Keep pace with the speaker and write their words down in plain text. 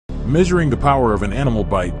Measuring the power of an animal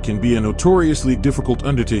bite can be a notoriously difficult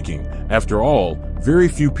undertaking. After all, very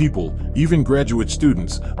few people, even graduate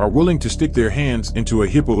students, are willing to stick their hands into a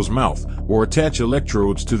hippo's mouth or attach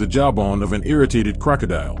electrodes to the jawbone of an irritated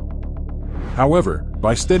crocodile. However,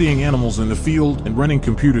 by studying animals in the field and running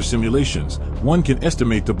computer simulations, one can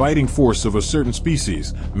estimate the biting force of a certain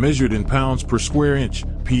species, measured in pounds per square inch,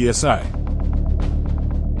 (psi).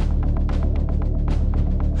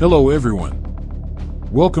 Hello everyone.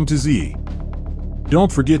 Welcome to Z.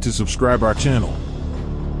 Don't forget to subscribe our channel.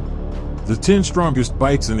 The 10 strongest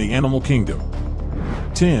bites in the animal kingdom.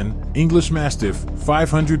 10. English Mastiff,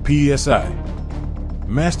 500 psi.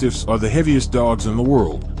 Mastiffs are the heaviest dogs in the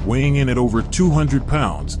world, weighing in at over 200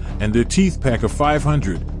 pounds, and their teeth pack a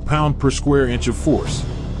 500 pound per square inch of force.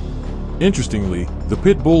 Interestingly, the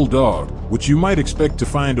pit bull dog, which you might expect to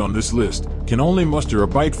find on this list, can only muster a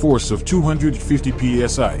bite force of 250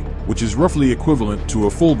 psi, which is roughly equivalent to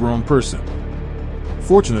a full-grown person.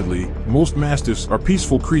 Fortunately, most mastiffs are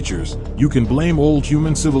peaceful creatures. You can blame old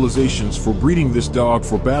human civilizations for breeding this dog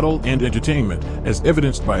for battle and entertainment, as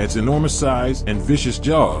evidenced by its enormous size and vicious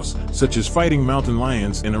jaws, such as fighting mountain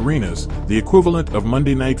lions in arenas, the equivalent of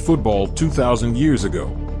Monday Night Football 2,000 years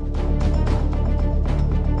ago.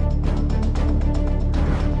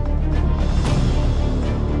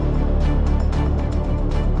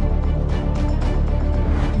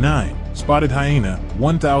 Spotted hyena,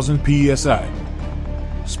 1000 psi.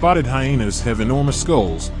 Spotted hyenas have enormous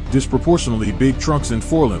skulls, disproportionately big trunks and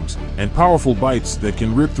forelimbs, and powerful bites that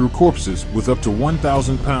can rip through corpses with up to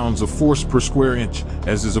 1,000 pounds of force per square inch,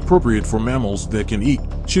 as is appropriate for mammals that can eat,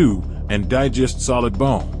 chew, and digest solid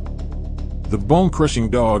bone. The bone-crushing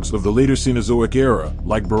dogs of the later Cenozoic era,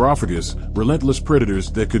 like Barophagus, relentless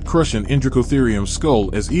predators that could crush an Indricotherium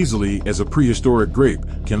skull as easily as a prehistoric grape,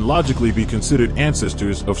 can logically be considered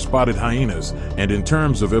ancestors of spotted hyenas, and in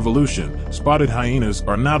terms of evolution, spotted hyenas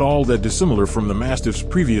are not all that dissimilar from the mastiffs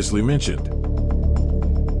previously mentioned.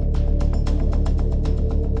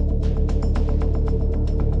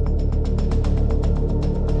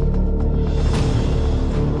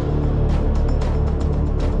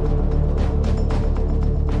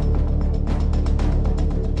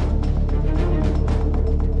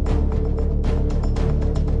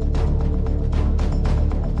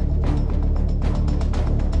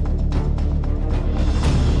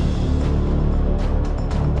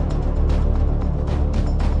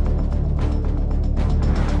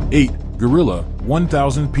 Gorilla,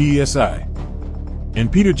 1000 psi. In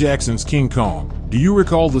Peter Jackson's King Kong, do you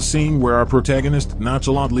recall the scene where our protagonist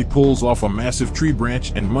nonchalantly pulls off a massive tree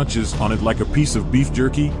branch and munches on it like a piece of beef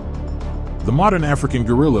jerky? The modern African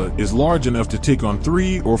gorilla is large enough to take on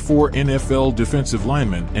 3 or 4 NFL defensive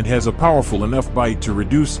linemen and has a powerful enough bite to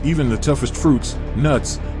reduce even the toughest fruits,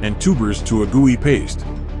 nuts, and tubers to a gooey paste.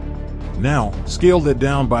 Now, scale that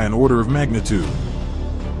down by an order of magnitude.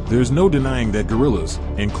 There's no denying that gorillas,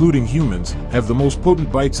 including humans, have the most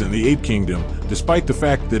potent bites in the ape kingdom, despite the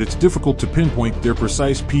fact that it's difficult to pinpoint their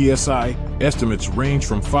precise psi. Estimates range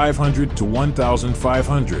from 500 to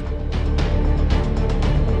 1,500.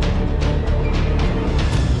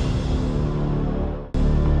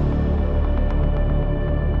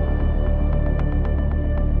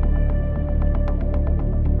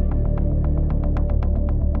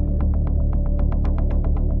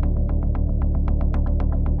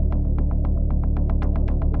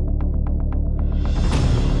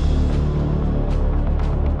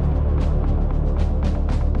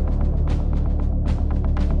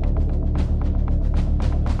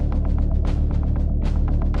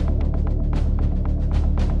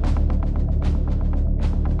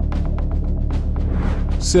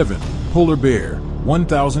 Polar bear,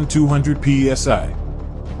 1,200 psi.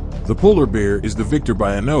 The polar bear is the victor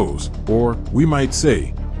by a nose, or, we might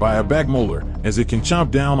say, by a back molar, as it can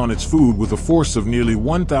chomp down on its food with a force of nearly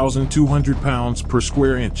 1,200 pounds per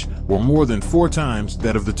square inch, or more than 4 times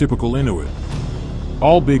that of the typical Inuit.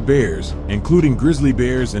 All big bears, including grizzly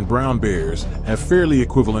bears and brown bears, have fairly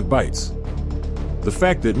equivalent bites. The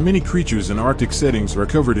fact that many creatures in Arctic settings are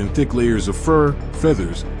covered in thick layers of fur,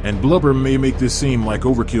 feathers, and blubber may make this seem like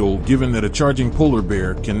overkill, given that a charging polar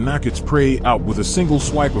bear can knock its prey out with a single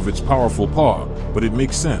swipe of its powerful paw, but it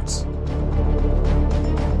makes sense.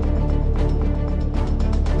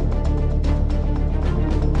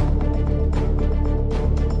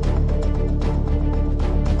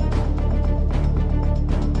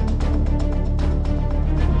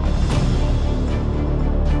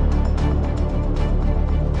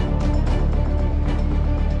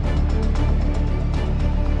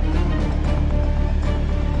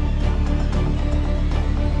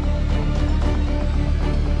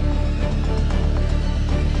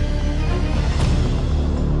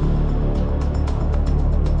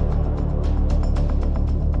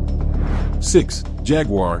 6.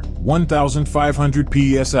 Jaguar,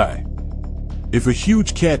 1,500 psi. If a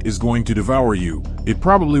huge cat is going to devour you, it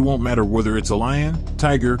probably won't matter whether it's a lion,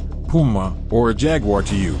 tiger, puma, or a jaguar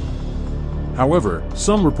to you. However,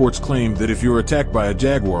 some reports claim that if you're attacked by a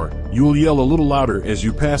jaguar, you will yell a little louder as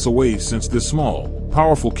you pass away, since this small,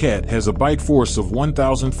 powerful cat has a bite force of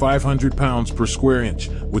 1,500 pounds per square inch,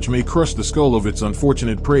 which may crush the skull of its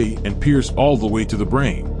unfortunate prey and pierce all the way to the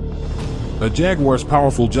brain. A jaguar's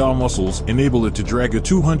powerful jaw muscles enable it to drag a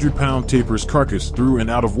 200-pound tapir's carcass through and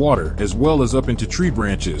out of water, as well as up into tree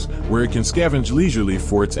branches, where it can scavenge leisurely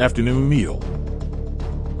for its afternoon meal.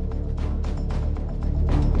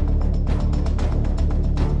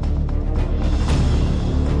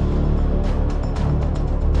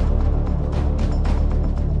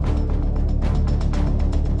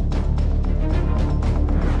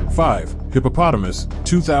 Five. Hippopotamus,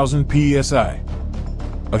 2,000 psi.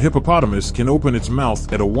 A hippopotamus can open its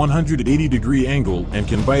mouth at a 180-degree angle and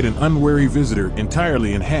can bite an unwary visitor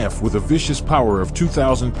entirely in half with a vicious power of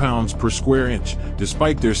 2,000 pounds per square inch,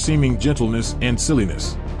 despite their seeming gentleness and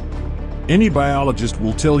silliness. Any biologist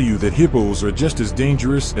will tell you that hippos are just as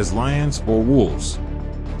dangerous as lions or wolves.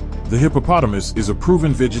 The hippopotamus is a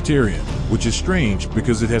proven vegetarian, which is strange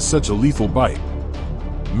because it has such a lethal bite.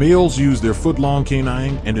 Males use their foot-long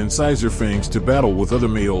canine and incisor fangs to battle with other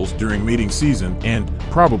males during mating season and,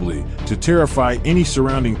 probably, to terrify any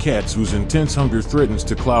surrounding cats whose intense hunger threatens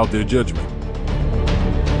to cloud their judgment.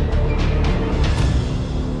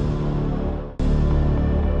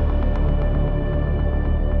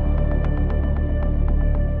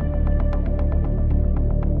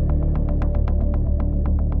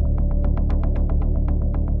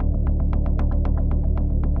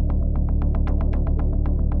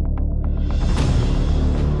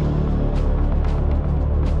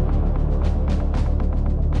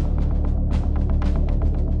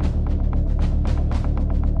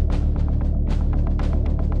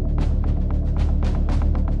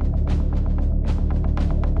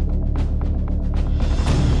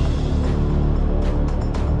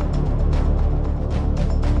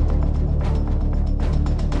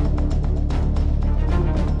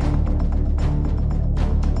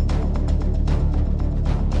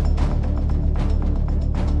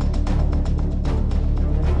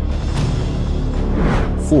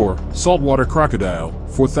 Four. Saltwater crocodile,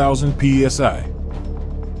 4,000 psi.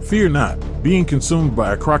 Fear not, being consumed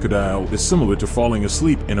by a crocodile is similar to falling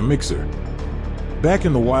asleep in a mixer. Back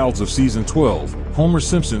in the wilds of season 12, Homer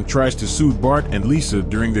Simpson tries to soothe Bart and Lisa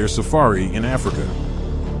during their safari in Africa.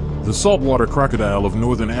 The saltwater crocodile of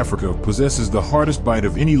northern Africa possesses the hardest bite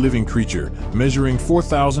of any living creature, measuring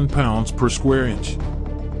 4,000 pounds per square inch.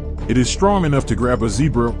 It is strong enough to grab a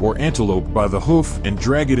zebra or antelope by the hoof and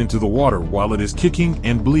drag it into the water while it is kicking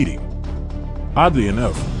and bleeding. Oddly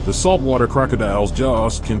enough, the saltwater crocodile's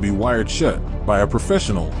jaws can be wired shut, by a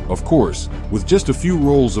professional, of course, with just a few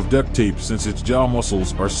rolls of duct tape since its jaw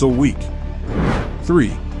muscles are so weak. 3.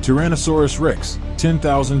 Tyrannosaurus rex,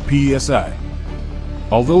 10,000 psi.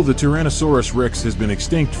 Although the Tyrannosaurus rex has been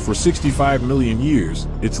extinct for 65 million years,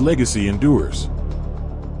 its legacy endures.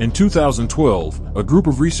 In 2012, a group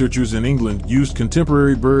of researchers in England used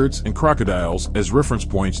contemporary birds and crocodiles as reference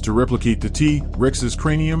points to replicate the T-Rex's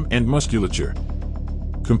cranium and musculature.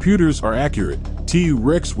 Computers are accurate.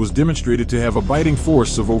 T-Rex was demonstrated to have a biting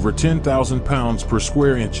force of over 10,000 pounds per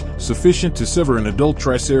square inch, sufficient to sever an adult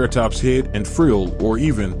Triceratops' head and frill, or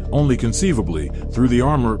even, only conceivably, through the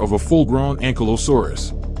armor of a full-grown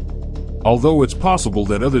Ankylosaurus. Although it's possible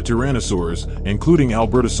that other tyrannosaurs, including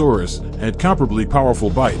Albertosaurus, had comparably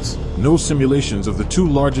powerful bites, no simulations of the two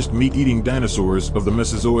largest meat-eating dinosaurs of the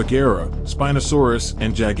Mesozoic era, Spinosaurus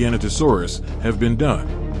and Giganotosaurus, have been done.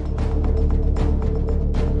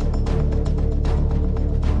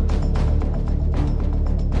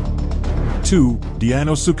 Two.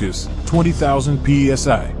 Deinosuchus, 20,000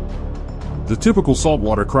 psi. The typical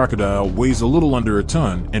saltwater crocodile weighs a little under a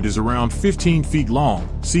ton and is around 15 feet long,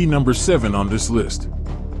 see number 7 on this list.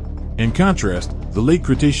 In contrast, the late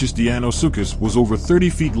Cretaceous Deinosuchus was over 30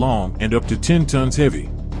 feet long and up to 10 tons heavy.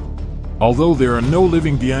 Although there are no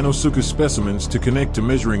living Deinosuchus specimens to connect to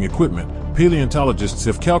measuring equipment, paleontologists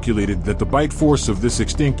have calculated that the bite force of this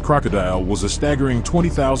extinct crocodile was a staggering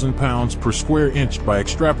 20,000 pounds per square inch by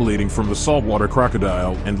extrapolating from the saltwater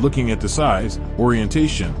crocodile and looking at the size,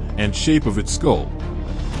 orientation, and shape of its skull.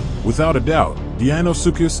 Without a doubt,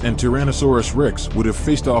 Deinosuchus and Tyrannosaurus rex would have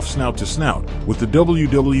faced off snout to snout, with the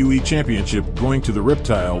WWE Championship going to the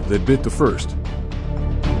reptile that bit the first.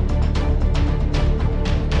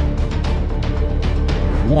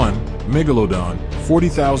 1. Megalodon,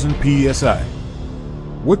 40,000 psi.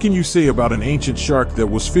 What can you say about an ancient shark that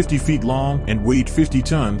was 50 feet long and weighed 50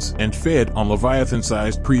 tons and fed on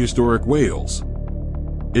Leviathan-sized prehistoric whales?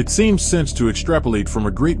 It seems sense to extrapolate from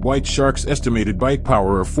a great white shark's estimated bite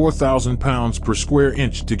power of 4,000 pounds per square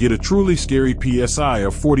inch to get a truly scary PSI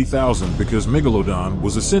of 40,000 because Megalodon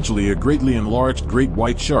was essentially a greatly enlarged great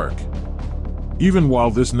white shark. Even while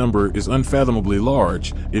this number is unfathomably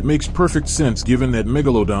large, it makes perfect sense given that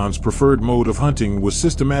Megalodon's preferred mode of hunting was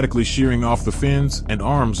systematically shearing off the fins and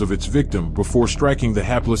arms of its victim before striking the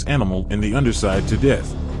hapless animal in the underside to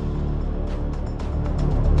death.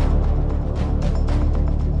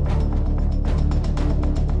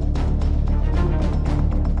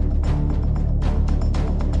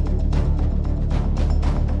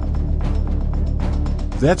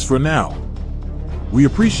 That's for now. We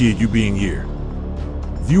appreciate you being here.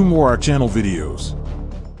 View more our channel videos.